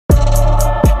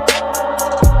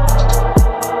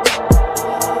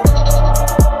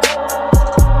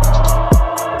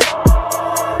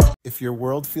If your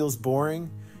world feels boring,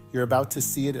 you're about to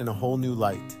see it in a whole new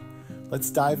light.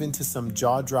 Let's dive into some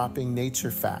jaw-dropping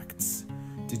nature facts.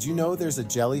 Did you know there's a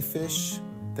jellyfish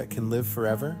that can live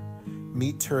forever?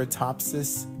 Meet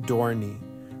Turritopsis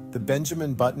dohrnii, the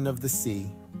Benjamin Button of the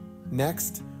sea.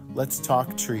 Next, let's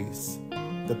talk trees.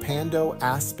 The Pando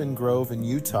aspen grove in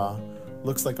Utah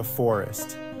looks like a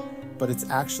forest, but it's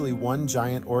actually one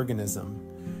giant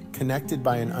organism, connected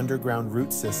by an underground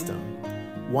root system.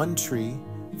 One tree,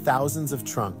 thousands of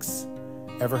trunks.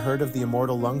 Ever heard of the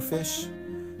immortal lungfish?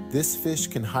 This fish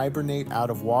can hibernate out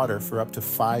of water for up to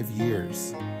 5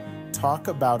 years. Talk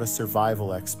about a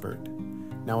survival expert.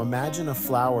 Now imagine a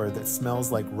flower that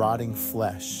smells like rotting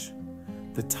flesh.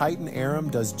 The Titan arum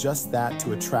does just that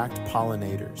to attract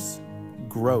pollinators.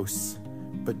 Gross,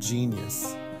 but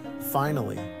genius.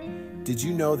 Finally, did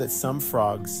you know that some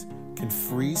frogs can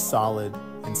freeze solid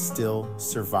and still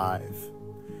survive?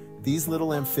 These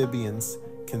little amphibians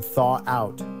can thaw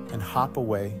out and hop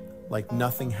away like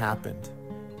nothing happened.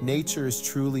 Nature is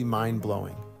truly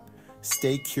mind-blowing.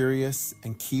 Stay curious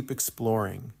and keep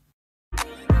exploring.